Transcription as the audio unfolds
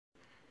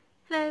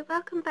Hello,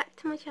 welcome back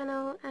to my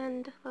channel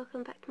and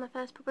welcome back to my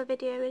first proper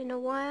video in a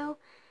while,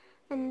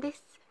 and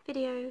this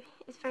video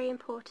is very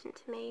important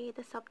to me,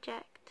 the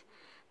subject,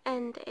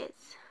 and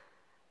it's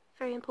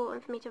very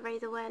important for me to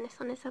raise awareness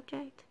on this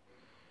subject.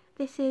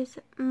 This is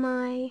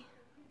my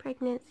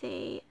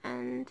pregnancy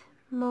and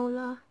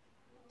molar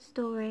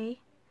story.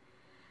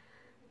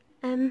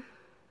 I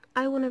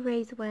want to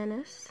raise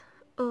awareness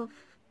of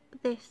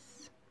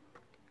this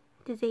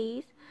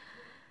disease.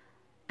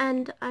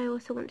 And I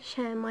also want to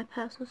share my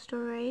personal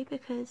story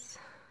because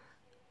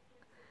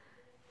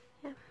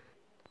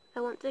I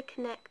want to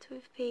connect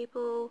with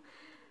people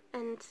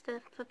and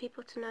for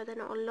people to know they're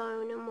not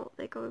alone and what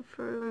they go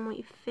through and what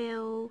you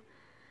feel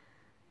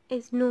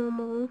is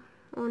normal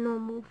or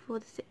normal for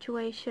the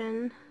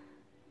situation,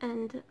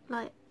 and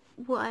like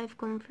what I've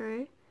gone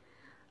through.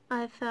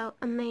 I've felt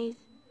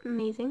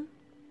amazing.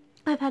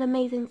 I've had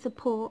amazing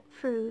support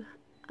through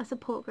a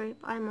support group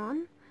I'm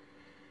on.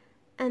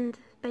 And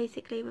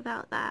basically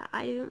without that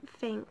I don't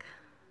think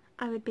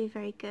I would be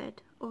very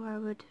good, or I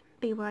would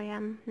be where I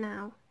am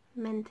now,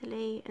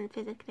 mentally and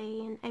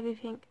physically and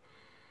everything.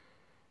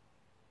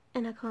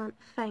 And I can't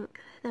thank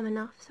them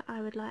enough, so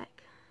I would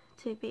like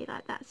to be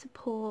like that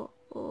support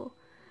or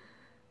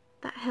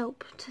that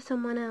help to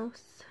someone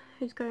else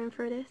who's going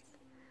through this.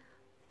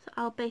 So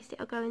I'll go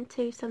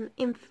into some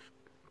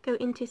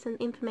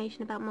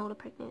information about molar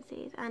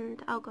pregnancies,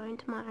 and I'll go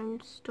into my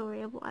own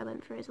story of what I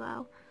went through as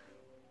well.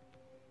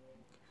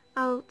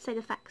 I'll say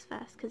the facts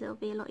first because it'll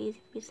be a lot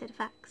easier for me to say the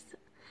facts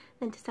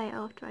than to say it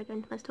after I go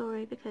into my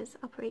story, because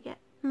I'll probably get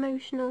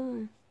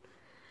emotional.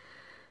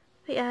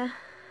 But yeah,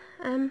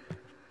 I've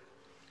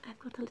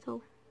got a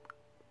little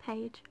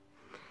page.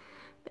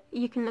 But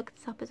you can look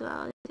this up as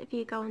well. If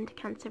you go into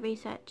Cancer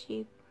Research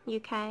UK, you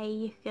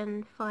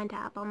can find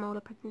out about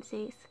molar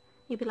pregnancies.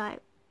 You'll be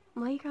like,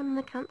 why are you going on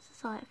the cancer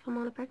site for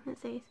molar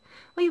pregnancies?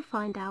 Well, you'll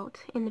find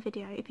out in the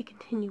video if you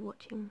continue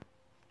watching.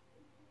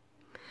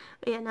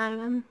 But yeah,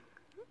 no,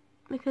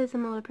 because a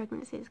molar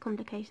pregnancy has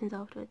complications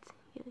afterwards,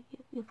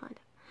 you'll find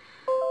it.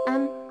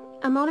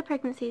 A molar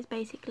pregnancy is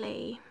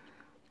basically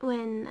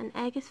when an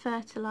egg is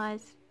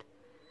fertilised.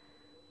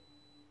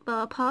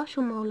 Well, a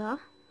partial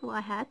molar, what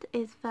I had,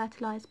 is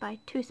fertilised by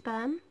 2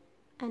 sperm,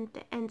 and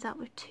it ends up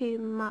with too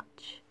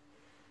much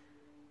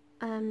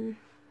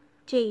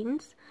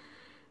genes,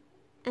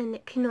 and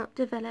it cannot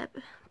develop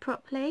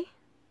properly.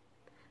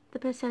 The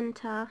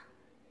placenta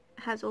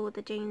has all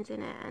the genes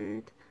in it,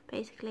 and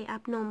basically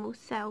abnormal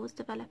cells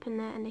develop in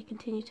there, and they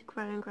continue to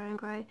grow and grow and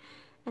grow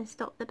and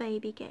stop the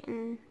baby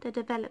getting the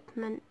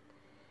development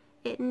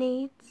it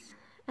needs,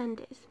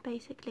 and it's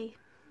basically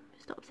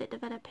stops it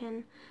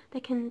developing. They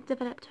can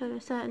develop to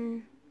a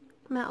certain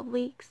amount of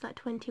weeks, like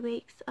 20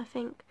 weeks I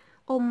think,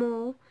 or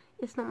more.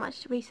 There's not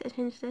much research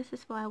into this,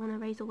 that's why I want to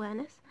raise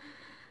awareness.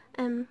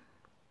 A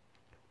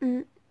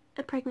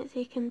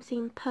pregnancy can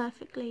seem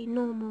perfectly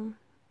normal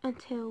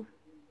until,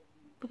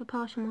 with a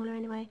partial molar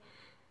anyway,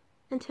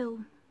 until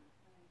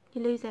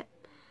you lose it,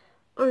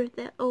 or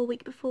a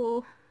week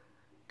before,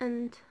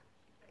 and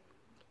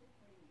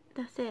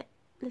that's it.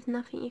 There's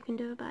nothing you can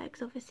do about it,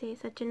 because obviously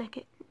it's a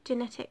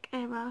genetic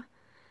error,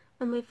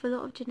 and with a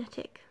lot of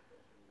genetic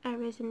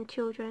errors in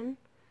children,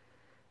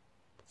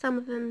 some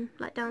of them,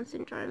 like Down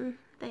syndrome,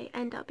 they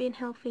end up being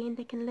healthy and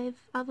they can live.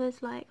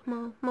 Others, like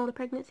molar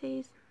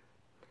pregnancies,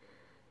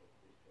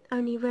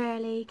 only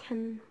rarely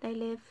can they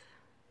live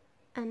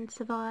and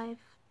survive.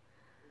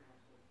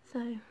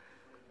 So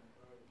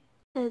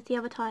there's the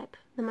other type,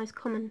 the most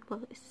common,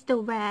 well, it's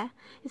still rare,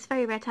 it's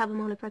very rare to have a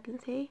molar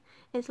pregnancy.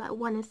 It's like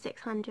 1 in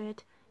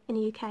 600 in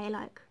the UK,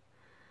 like,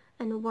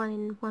 and 1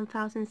 in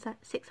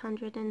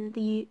 1,600 in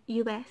the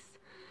US.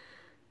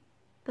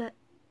 But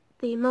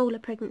the molar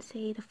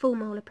pregnancy, the full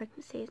molar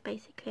pregnancy, is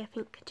basically, I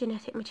think,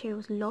 genetic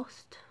material's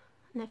lost,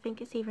 and I think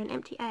it's either an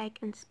empty egg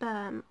and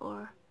sperm,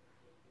 or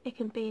it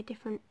can be a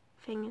different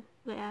thing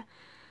where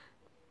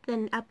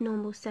then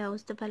abnormal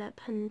cells develop,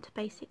 and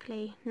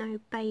basically no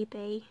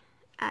baby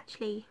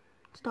actually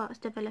starts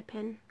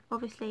developing.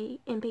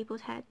 Obviously in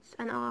people's heads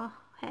and our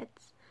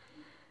heads,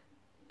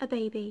 a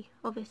baby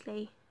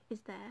obviously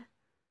is there.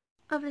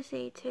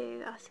 Obviously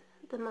to us,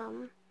 the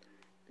mum,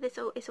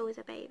 it's always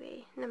a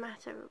baby, no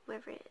matter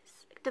whether it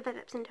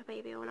develops into a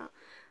baby or not.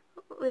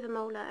 With a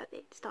molar,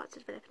 it starts to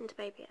develop into a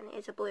baby, and it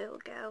is a boy or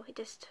girl. It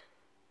just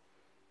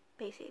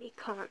basically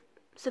can't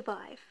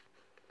survive.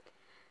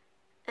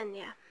 And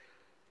yeah,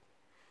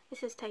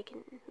 this has taken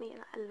me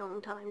like a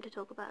long time to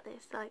talk about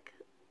this, like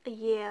a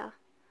year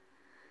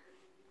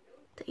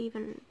to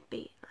even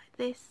be like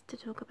this, to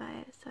talk about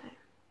it. So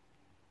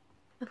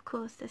of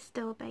course they're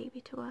still a baby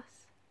to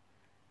us.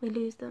 We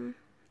lose them,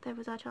 there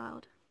was our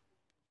child.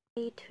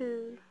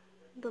 To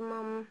the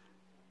mum,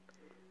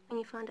 when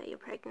you find out you're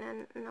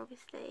pregnant, and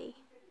obviously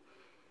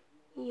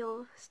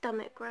your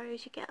stomach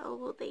grows, you get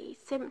all the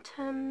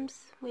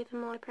symptoms with a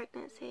molar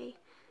pregnancy,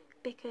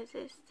 because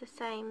it's the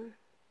same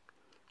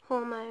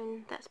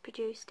hormone that's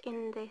produced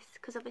in this,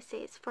 because obviously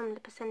it's from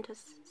the placenta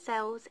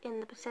cells in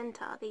the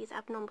placenta, these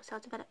abnormal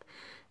cells develop,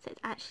 so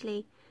it's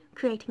actually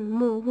creating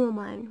more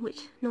hormone,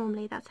 which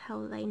normally that's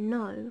how they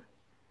know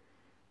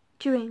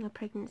during a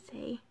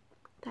pregnancy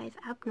that is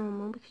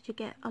abnormal, because you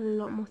get a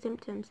lot more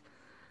symptoms,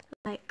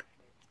 like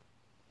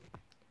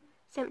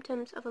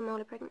symptoms of a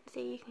molar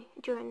pregnancy.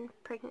 During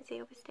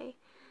pregnancy, obviously,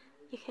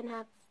 you can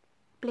have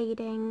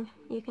bleeding,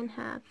 you can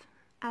have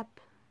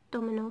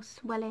abdominal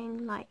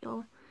swelling, like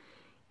your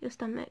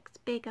stomach's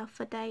bigger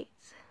for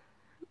dates.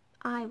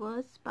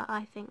 But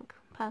I think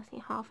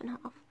personally half and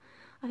half.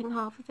 I think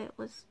half of it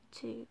was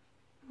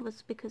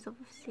because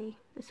obviously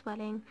the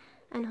swelling,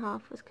 and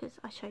half was because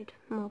I showed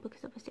more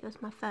because obviously it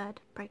was my third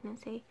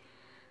pregnancy.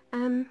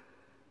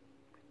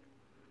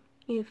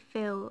 You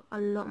feel a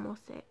lot more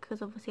sick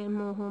because obviously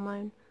more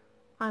hormone.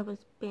 I was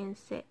being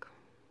sick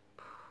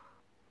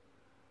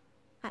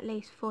at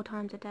least 4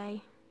 times a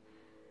day,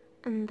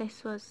 and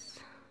this was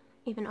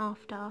even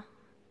after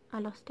I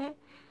lost it.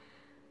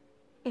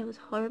 It was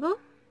horrible.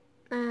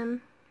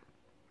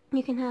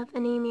 You can have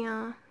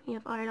anemia, you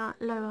have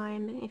low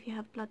iron if you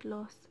have blood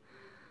loss,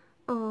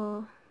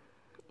 or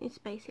it's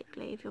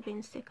basically if you're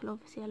being sick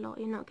obviously a lot,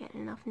 you're not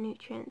getting enough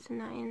nutrients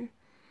and that in.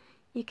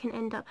 You can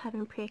end up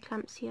having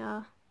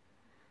preeclampsia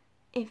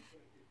if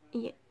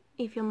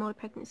your molar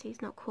pregnancy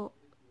is not caught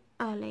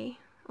early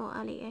or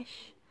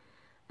early-ish.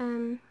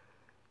 A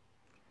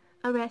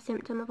rare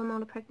symptom of a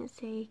molar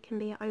pregnancy can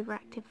be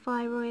overactive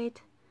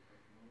thyroid,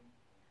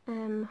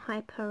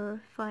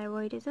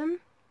 hyperthyroidism,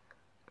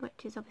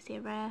 which is obviously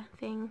a rare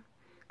thing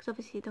because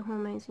obviously the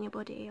hormones in your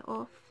body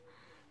are off.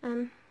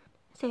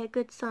 Say a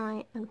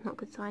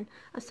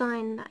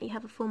sign that you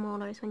have a full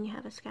molar is when you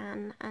have a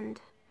scan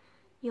and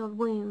your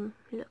womb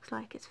looks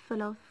like it's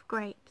full of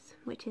grapes,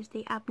 which is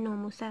the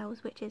abnormal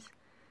cells, which is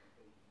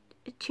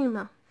a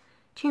tumour.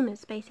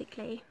 Tumours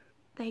basically,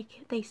 they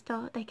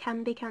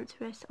can be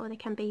cancerous or they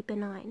can be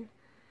benign,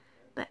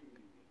 but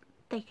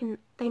they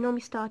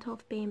normally start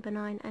off being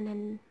benign and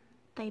then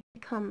they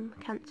become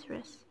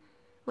cancerous,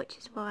 which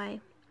is why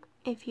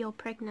if you're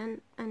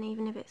pregnant, and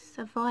even if it's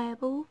a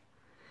viable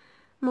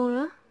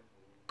molar,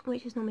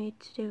 which is normally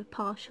to do with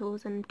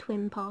partials and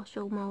twin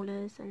partial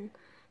molars and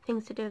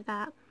things to do with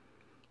that,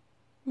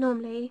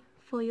 normally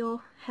for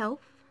your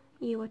health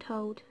you are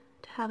told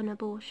to have an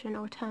abortion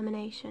or a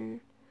termination,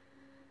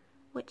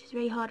 which is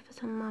really hard for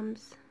some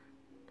mums.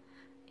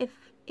 If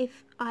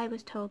I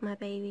was told my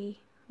baby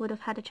would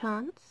have had a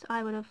chance,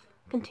 I would have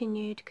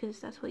continued,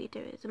 because that's what you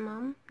do as a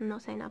mum. I'm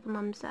not saying other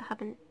mums that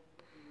haven't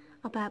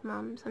are bad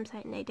mums, I'm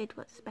saying they did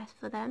what's best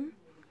for them.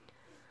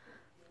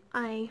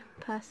 I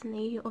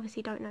personally, you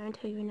obviously don't know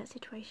until you're in that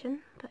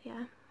situation, but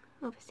yeah,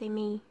 obviously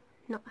me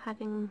not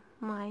having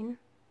mine,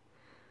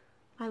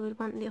 I would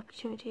want the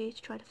opportunity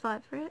to try to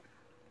fight for it.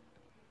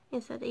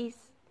 Is that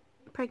these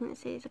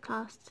pregnancies are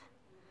classed,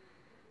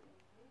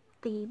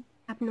 the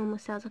abnormal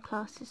cells are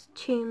classed as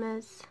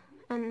tumours,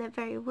 and they're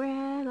very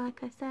rare,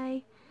 like I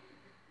say,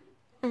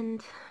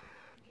 and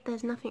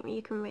there's nothing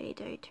you can really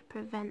do to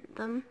prevent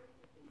them.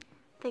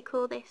 They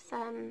call this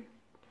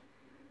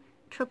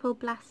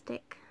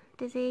trophoblastic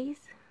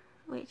disease,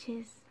 which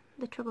is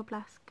the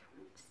trophoblast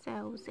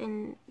cells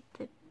in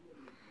the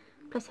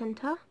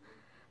placenta,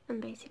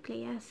 and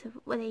basically so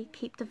where they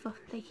keep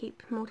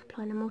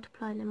multiplying and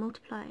multiplying and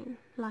multiplying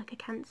like a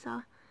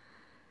cancer,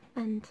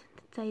 and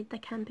they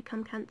can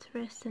become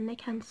cancerous and they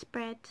can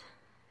spread.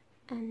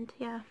 And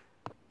yeah,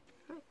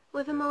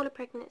 with a molar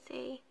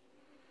pregnancy,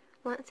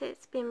 once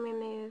it's been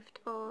removed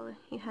or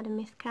you had a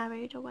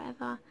miscarriage or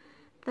whatever,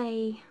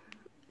 they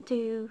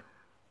do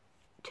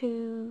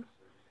 2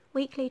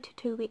 weekly to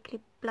 2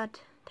 weekly blood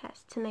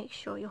tests to make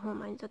sure your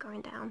hormones are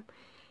going down,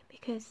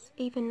 because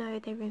even though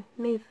they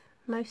remove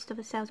most of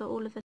the cells or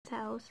all of the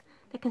cells,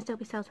 there can still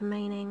be cells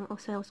remaining or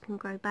cells can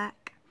grow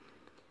back,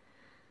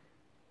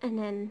 and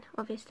then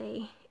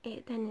obviously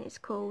it's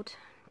called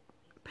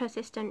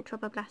persistent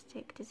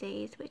trophoblastic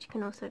disease, which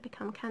can also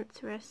become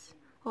cancerous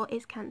or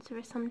is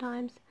cancerous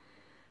sometimes.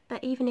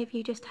 But even if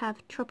you just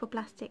have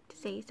trophoblastic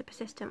disease, the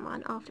persistent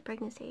one, after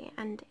pregnancy,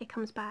 and it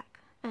comes back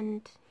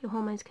and your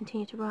hormones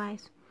continue to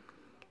rise,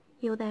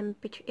 it'll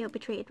be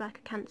treated like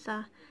a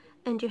cancer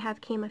and you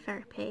have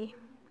chemotherapy,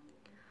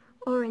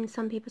 or in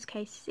some people's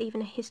cases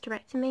even a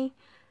hysterectomy.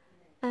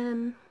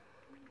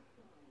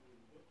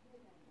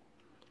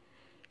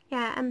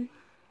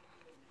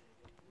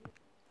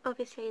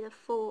 Obviously the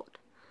thought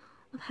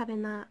of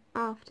having that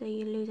after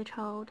you lose a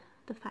child,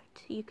 the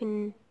fact you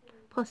can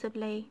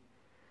possibly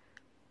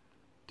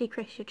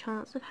decrease your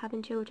chance of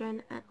having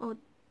children, or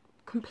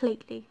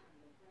completely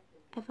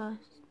ever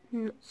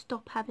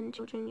stop having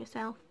children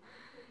yourself,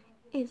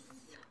 is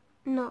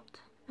not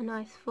a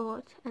nice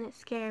thought, and it's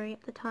scary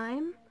at the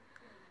time.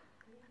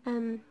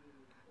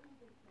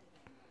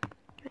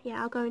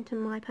 Yeah, I'll go into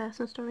my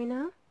personal story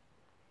now.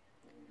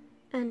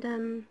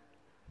 And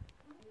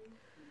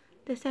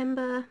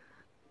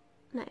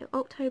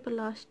October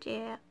last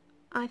year,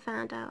 I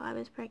found out I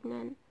was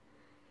pregnant,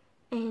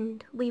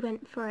 and we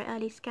went for an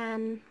early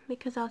scan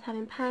because I was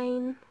having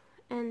pain,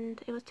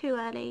 and it was too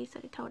early, so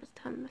they told us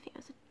to come, I think it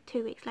was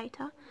 2 weeks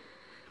later.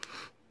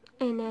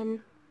 And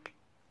then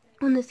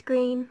on the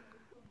screen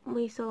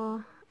we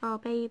saw our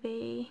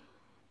baby,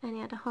 and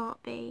he had a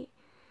heartbeat,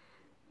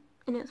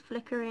 and it was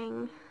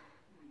flickering,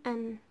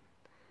 and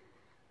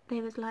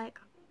they was like,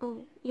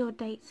 oh, your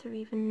dates are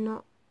even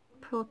not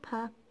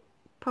proper,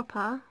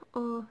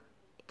 or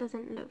it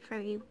doesn't look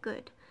very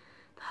good.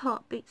 The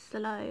heartbeat's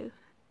slow,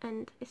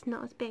 and it's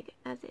not as big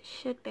as it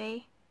should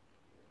be.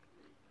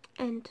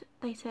 And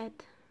they said,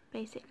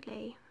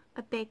 basically,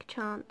 a big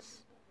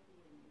chance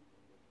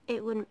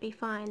it wouldn't be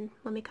fine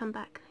when we come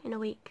back in a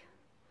week.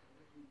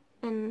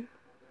 And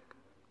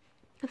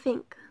I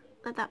think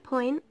at that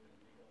point,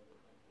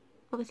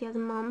 obviously as a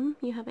mum,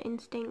 you have an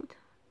instinct,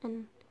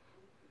 and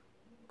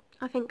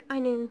I think I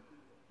knew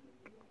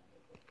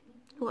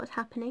what was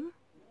happening.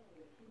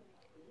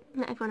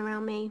 And everyone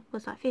around me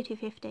was like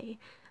 50-50,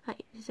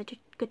 like there's a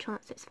good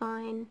chance it's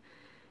fine,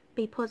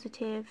 be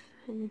positive,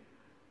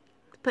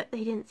 but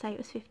they didn't say it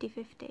was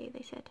 50-50.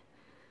 They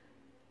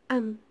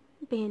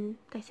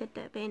said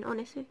they're being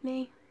honest with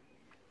me,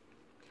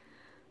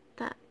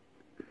 that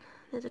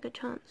there's a good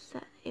chance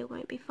that it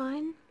won't be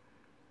fine.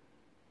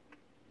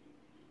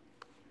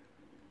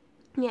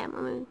 Yeah,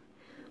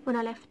 when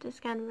I left the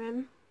scan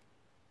room,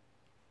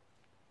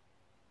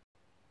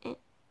 it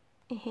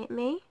hit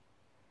me,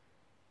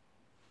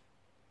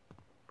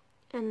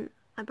 and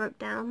I broke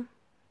down,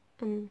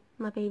 and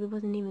my baby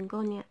wasn't even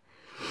gone yet.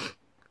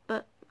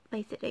 But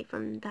basically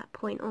from that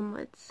point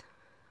onwards,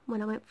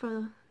 when I went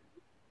for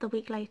the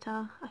week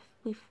later,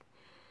 we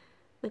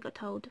got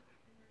told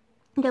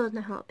there was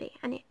no heartbeat,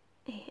 and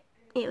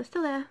it was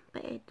still there,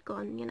 but it had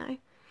gone, you know.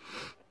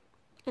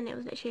 And it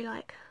was literally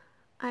like,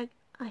 I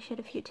shed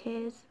a few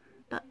tears,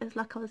 but it was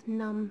like I was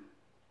numb.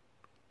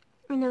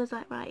 And it was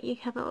like, right, you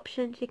have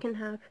options. You can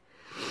have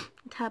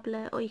a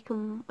tablet, or you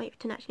can wait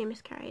to naturally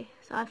miscarry.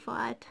 So I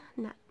thought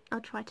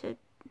I'd try to,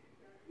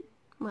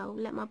 well,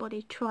 let my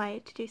body try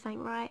to do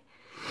something right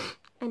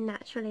and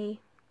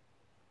naturally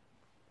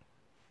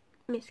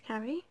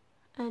miscarry.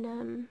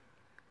 And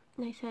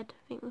they said,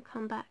 I think we'll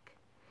come back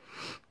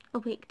a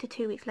week to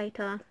 2 weeks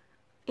later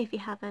if you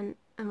haven't,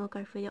 and we'll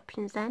go through the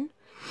options then.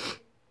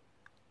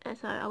 And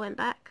so I went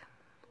back,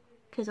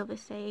 because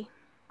obviously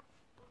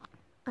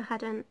I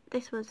hadn't,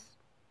 this was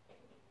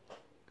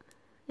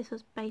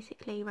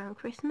basically around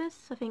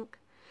Christmas. I think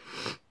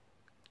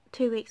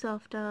 2 weeks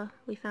after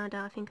we found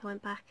out, I think I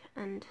went back,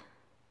 and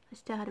I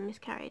still hadn't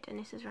miscarried, and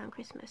this was around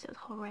Christmas. It was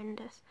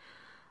horrendous.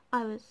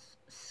 I was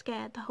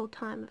scared the whole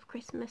time of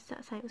Christmas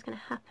that something was going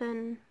to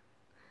happen,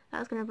 that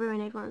was going to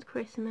ruin everyone's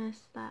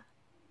Christmas,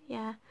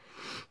 yeah.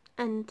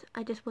 And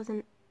I just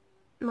wasn't,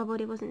 my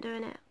body wasn't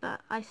doing it,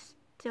 but I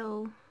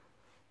suppose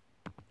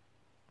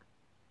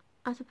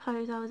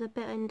I was a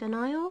bit in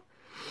denial,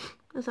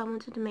 because I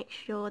wanted to make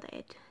sure that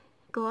it'd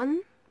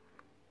gone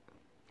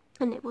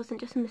and it wasn't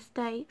just a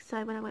mistake.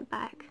 So when I went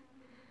back,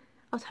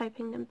 I was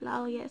hoping them,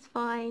 oh yeah, it's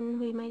fine,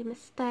 we made a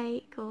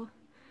mistake. Or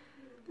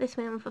this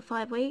went on for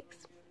 5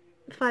 weeks,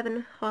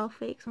 5.5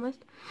 weeks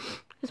almost.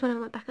 Because when I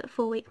went back at the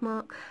 4-week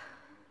mark,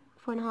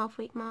 4.5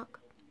 week mark,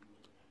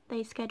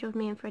 they scheduled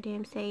me in for a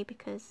DMC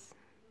because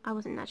I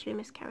wasn't naturally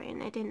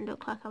miscarrying. It didn't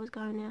look like I was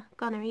gonna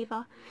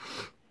either.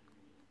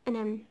 And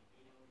then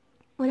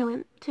when I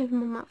went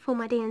for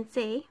my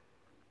DNC,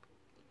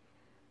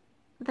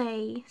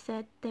 they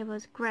said there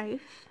was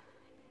growth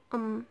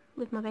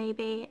with my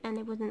baby, and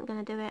it wasn't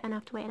going to do it, and I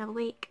have to wait another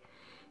week,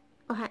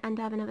 and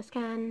have another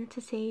scan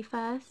to see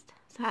first.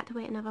 So I had to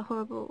wait another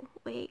horrible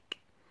week.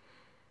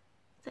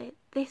 So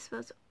this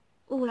was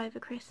all over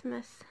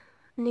Christmas,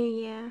 New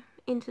Year,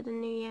 into the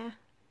New Year.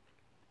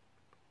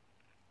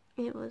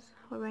 It was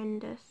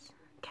horrendous,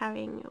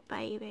 carrying your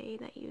baby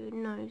that you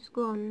know's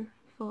gone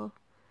for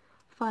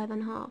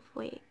 5.5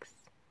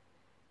 weeks.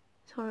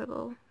 It's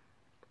horrible.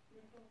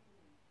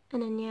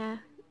 And then yeah,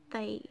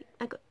 they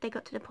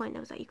got to the point that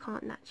was like, you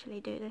can't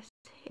naturally do this.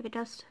 If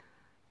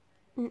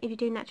you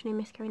do naturally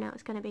miscarry now,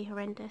 it's going to be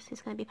horrendous.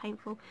 It's going to be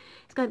painful.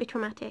 It's going to be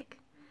traumatic.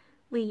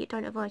 We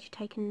don't advise you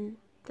taking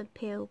the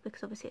pill,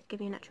 because obviously it's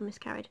giving you a natural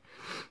miscarriage.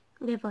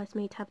 They advised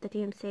me to have the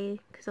DMC,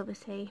 because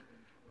obviously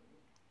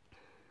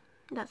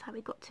that's how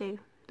we got to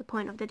the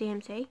point of the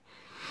DMC.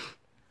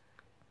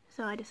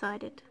 So I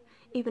decided,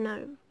 even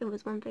though it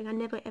was one thing I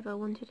never ever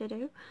wanted to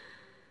do,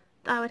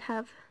 that I would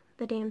have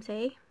the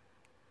DMC.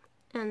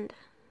 And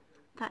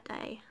that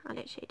day I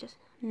literally just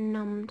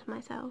numbed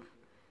myself,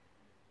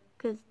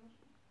 because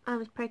I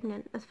was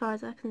pregnant. As far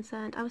as I'm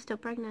concerned, I was still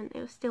pregnant.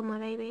 It was still my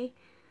baby,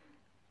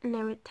 and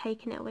they were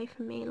taking it away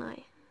from me,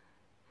 like,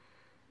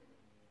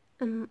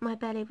 and my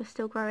belly was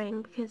still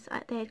growing, because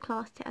they had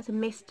classed it as a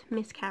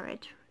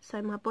miscarriage.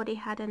 So my body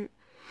hadn't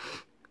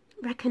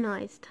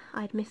recognised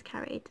I'd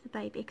miscarried the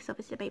baby, because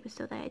obviously the baby was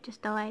still there. It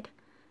just died,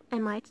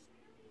 and my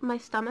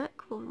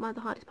stomach, or one of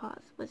the hardest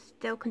parts, was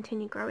still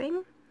continuing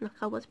growing like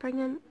I was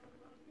pregnant.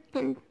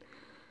 And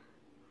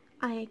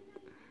I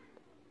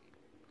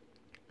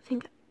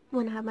think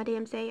when I had my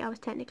DMC, I was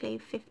technically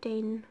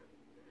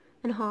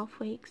 15.5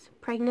 weeks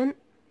pregnant.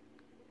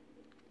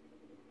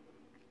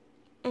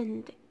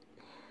 And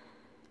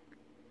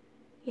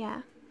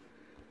yeah,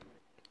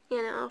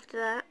 you know, after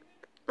that,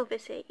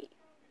 obviously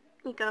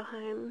you go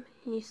home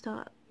and you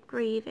start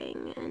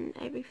grieving and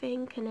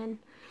everything, and then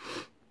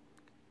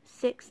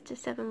 6 to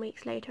 7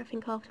 weeks later, I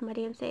think after my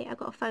DMC, I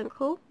got a phone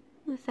call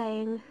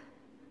saying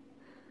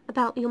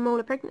about your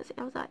molar pregnancy.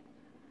 I was like,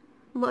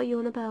 what are you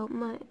on about?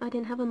 I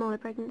didn't have a molar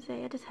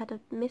pregnancy, I just had a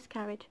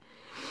miscarriage.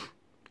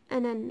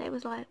 And then it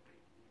was like,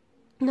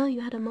 no, you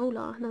had a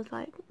molar. And I was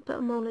like, but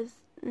a molar's,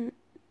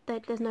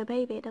 there's no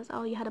baby. It was,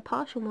 oh, you had a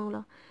partial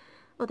molar.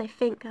 Or they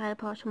think I had a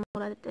partial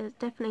molar. There's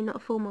definitely not a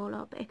full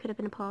molar, but it could have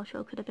been a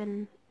partial, could have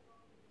been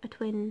a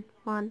twin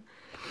one.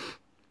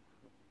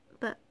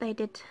 But they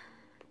did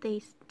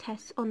these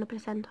tests on the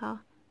placenta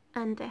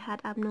and it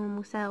had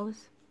abnormal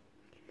cells.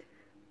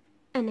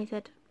 And they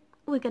said,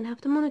 we're going to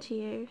have to monitor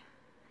you.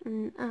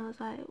 And I was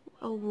like,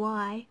 oh,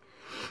 why?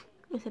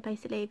 And so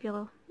basically, if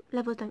your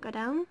levels don't go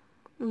down,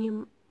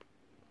 you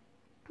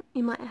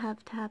might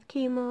have to have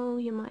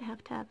chemo, you might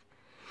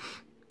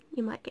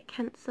get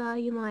cancer,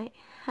 you might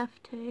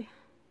have to,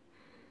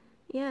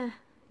 yeah,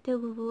 deal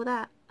with all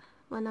that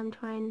when I'm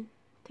trying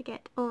to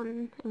get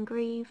on and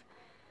grieve.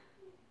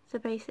 So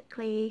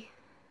basically,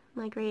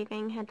 my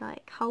grieving had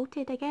like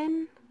halted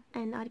again,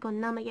 and I'd gone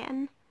numb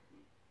again.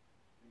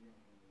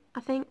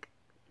 I think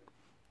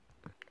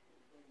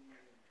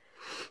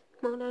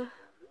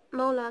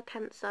molar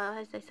cancer,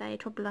 as they say,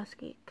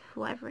 trophoblastic,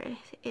 whatever it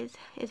is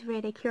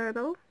really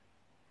curable,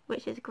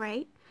 which is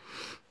great,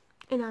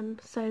 and I'm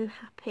so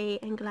happy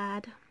and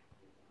glad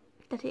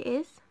that it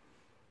is.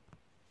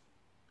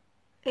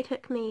 It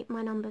took me,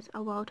 my numbers,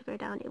 a while to go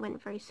down. It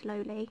went very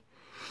slowly,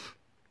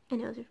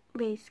 and it was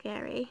really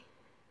scary,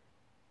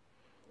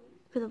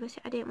 because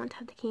obviously I didn't want to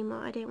have the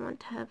chemo, I didn't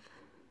want to have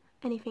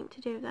anything to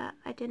do with that.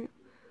 I didn't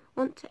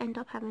want to end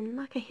up having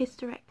like a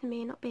hysterectomy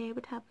and not be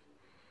able to have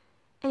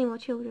any more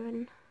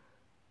children.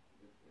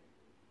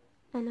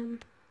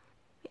 And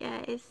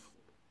yeah,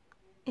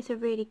 it's a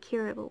really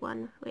curable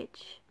one,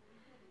 which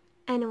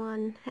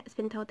anyone that's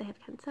been told they have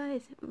cancer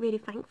is really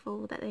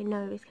thankful that they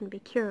know it's going to be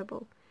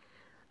curable.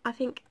 I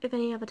think if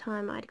any other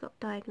time I'd got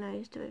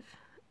diagnosed with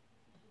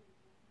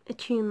a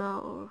tumour,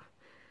 or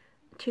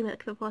a tumour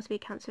that could possibly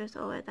be cancerous,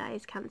 or that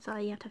is cancer,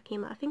 you have to have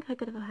chemo, I think I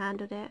could have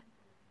handled it.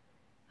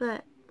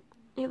 But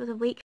it was a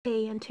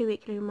weekly and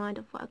 2-weekly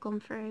reminder of what I'd gone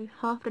through.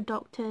 Half the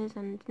doctors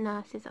and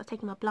nurses that was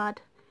taking my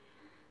blood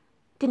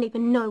didn't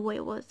even know what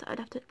it was. I'd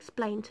have to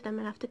explain to them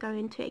and have to go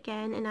into it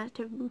again, and I had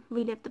to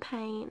relive the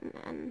pain,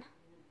 and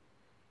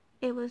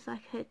it was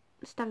like a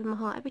stab in my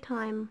heart every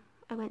time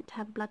I went to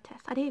have a blood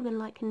test. I didn't even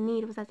like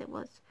needles as it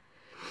was.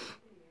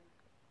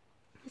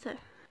 So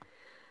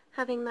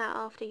having that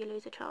after you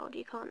lose a child,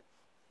 you can't,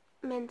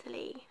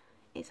 mentally,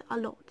 it's a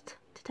lot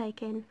to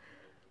take in.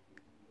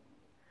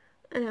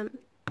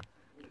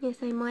 Yeah,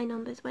 so my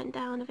numbers went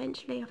down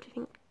eventually after I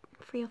think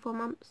 3 or 4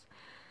 months.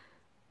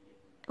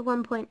 At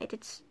one point it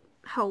did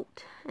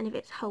halt, and if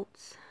it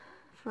halts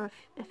for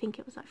I think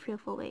it was like 3 or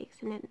 4 weeks,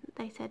 and then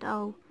they said,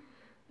 oh,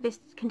 if this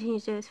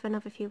continues to do this for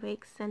another few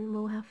weeks, then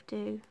we'll have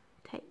to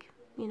take,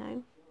 you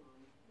know,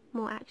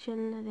 more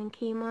action than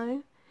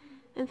chemo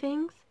and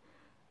things.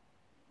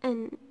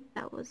 And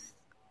that was,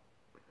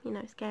 you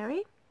know,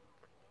 scary.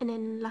 And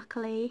then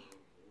luckily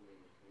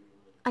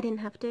I didn't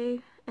have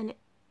to, and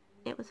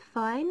it was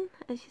fine.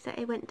 As you said,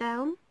 it went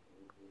down,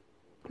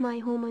 my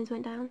hormones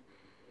went down,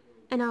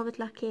 and I was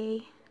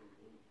lucky,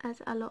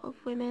 as a lot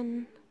of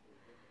women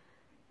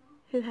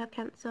who have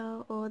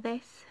cancer or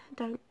this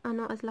are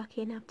not as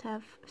lucky and have to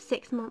have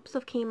 6 months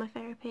of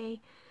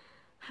chemotherapy,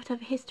 have to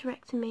have a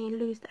hysterectomy,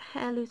 lose the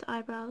hair, lose the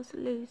eyebrows,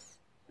 lose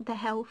their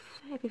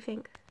health,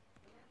 everything.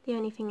 The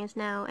only thing is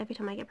now, every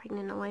time I get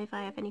pregnant or if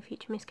I have any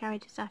future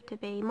miscarriages, I have to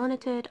be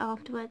monitored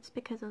afterwards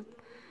because of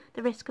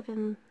the risk of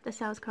the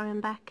cells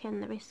coming back,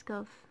 and the risk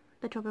of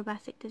the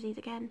trophoblastic disease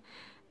again,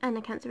 and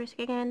the cancer risk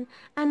again,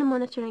 and the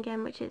monitoring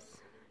again, which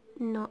is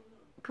not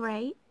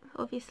great,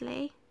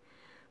 obviously.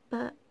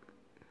 But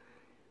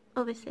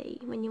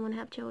obviously when you want to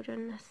have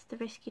children, that's the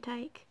risk you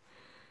take,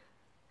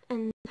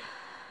 and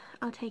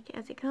I'll take it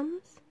as it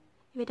comes,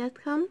 if it does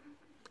come,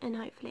 and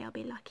hopefully I'll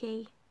be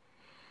lucky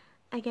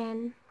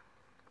again.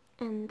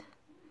 And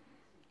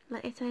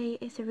like I say,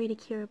 it's a really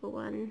curable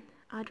one.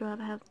 I'd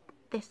rather have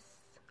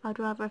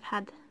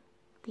had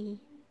the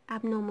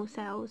abnormal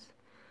cells,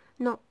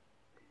 not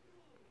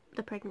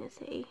the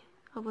pregnancy.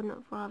 I would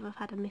not rather have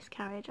had a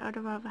miscarriage. I'd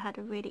have rather had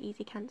a really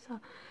easy cancer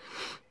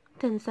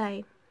than,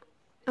 say,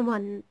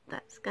 one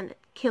that's gonna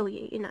kill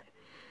you, you know.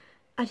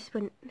 I just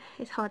wouldn't,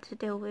 it's hard to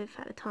deal with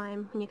at the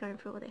time when you're going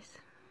through all this.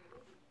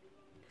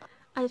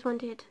 I just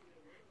wanted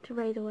to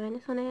raise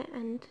awareness on it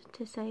and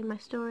to say my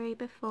story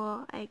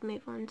before I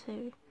move on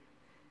to,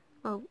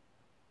 well,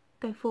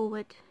 go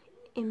forward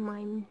in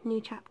my new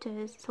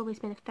chapters. It's always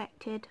been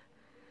affected.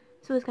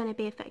 It's always going to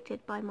be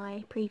affected by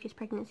my previous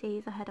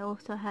pregnancies. I had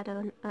also had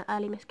an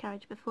early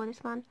miscarriage before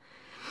this one,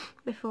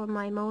 before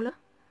my molar.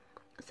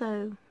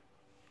 So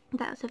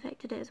that's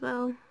affected it as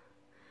well.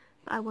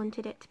 But I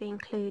wanted it to be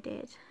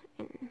included,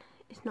 and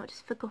it's not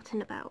just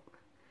forgotten about.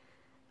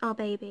 Our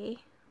baby,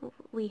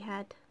 we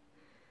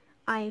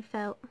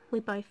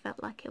both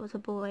felt like it was a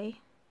boy,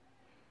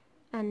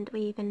 and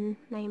we even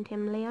named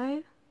him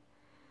Leo.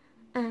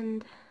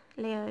 And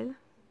Leo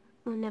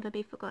will never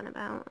be forgotten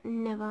about,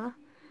 never.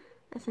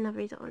 That's another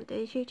reason I want to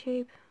do this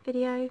YouTube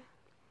video.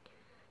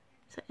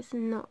 So it's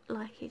not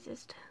like he's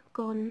just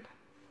gone.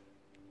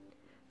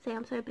 See,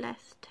 I'm so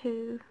blessed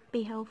to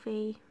be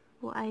healthy,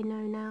 what I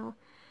know now,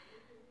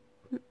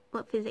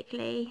 what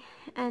physically,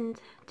 and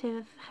to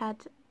have had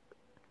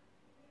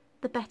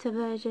the better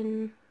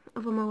version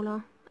of a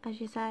molar, as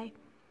you say.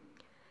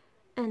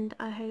 And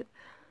I hope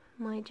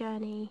my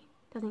journey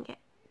doesn't get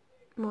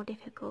more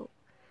difficult.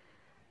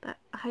 But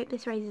I hope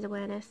this raises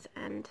awareness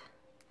and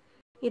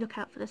you look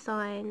out for the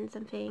signs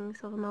and things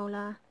of a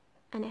molar,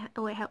 and it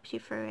helps you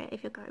through it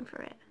if you're going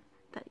through it.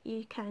 That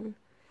you can,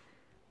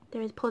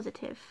 there is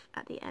positive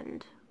at the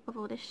end of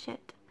all this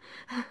shit.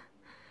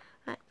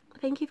 Right,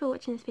 thank you for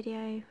watching this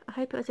video. I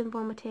hope it was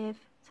informative.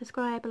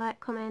 Subscribe, like,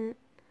 comment.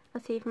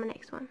 I'll see you for my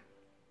next one.